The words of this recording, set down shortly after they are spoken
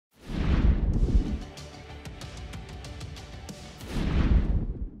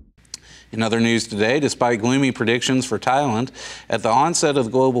In other news today, despite gloomy predictions for Thailand, at the onset of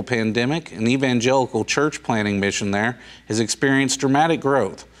the global pandemic, an evangelical church planting mission there has experienced dramatic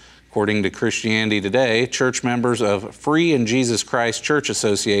growth. According to Christianity Today, church members of Free in Jesus Christ Church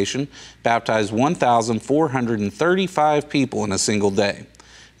Association baptized 1,435 people in a single day.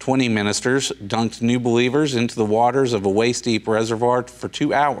 20 ministers dunked new believers into the waters of a waist-deep reservoir for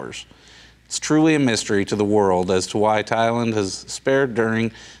 2 hours. It's truly a mystery to the world as to why Thailand has spared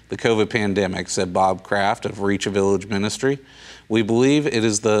during the COVID pandemic, said Bob Kraft of Reach a Village Ministry. We believe it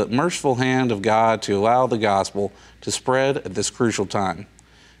is the merciful hand of God to allow the gospel to spread at this crucial time.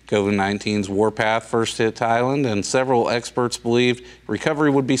 COVID-19's warpath first hit Thailand, and several experts believed recovery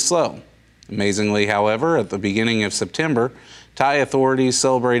would be slow. Amazingly, however, at the beginning of September, Thai authorities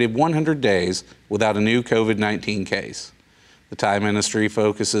celebrated 100 days without a new COVID-19 case. The Thai ministry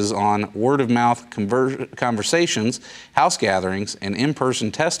focuses on word-of-mouth conversations, house gatherings, and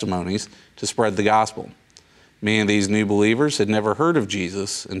in-person testimonies to spread the gospel. Many of these new believers had never heard of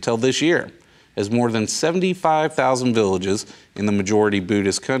Jesus until this year, as more than 75,000 villages in the majority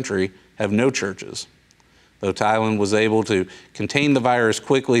Buddhist country have no churches. Though Thailand was able to contain the virus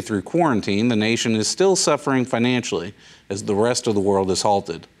quickly through quarantine, the nation is still suffering financially as the rest of the world is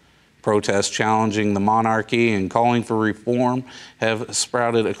halted. Protests challenging the monarchy and calling for reform have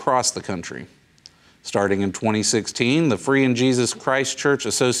sprouted across the country. Starting in 2016, the Free in Jesus Christ Church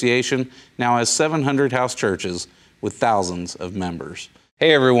Association now has 700 house churches with thousands of members.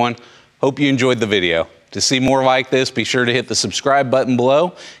 Hey everyone, hope you enjoyed the video. To see more like this, be sure to hit the subscribe button below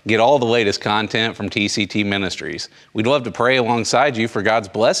and get all the latest content from TCT Ministries. We'd love to pray alongside you for God's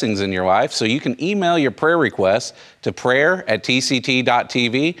blessings in your life, so you can email your prayer requests to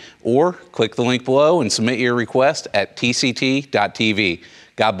prayer@tct.tv or click the link below and submit your request at tct.tv.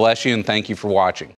 God bless you and thank you for watching.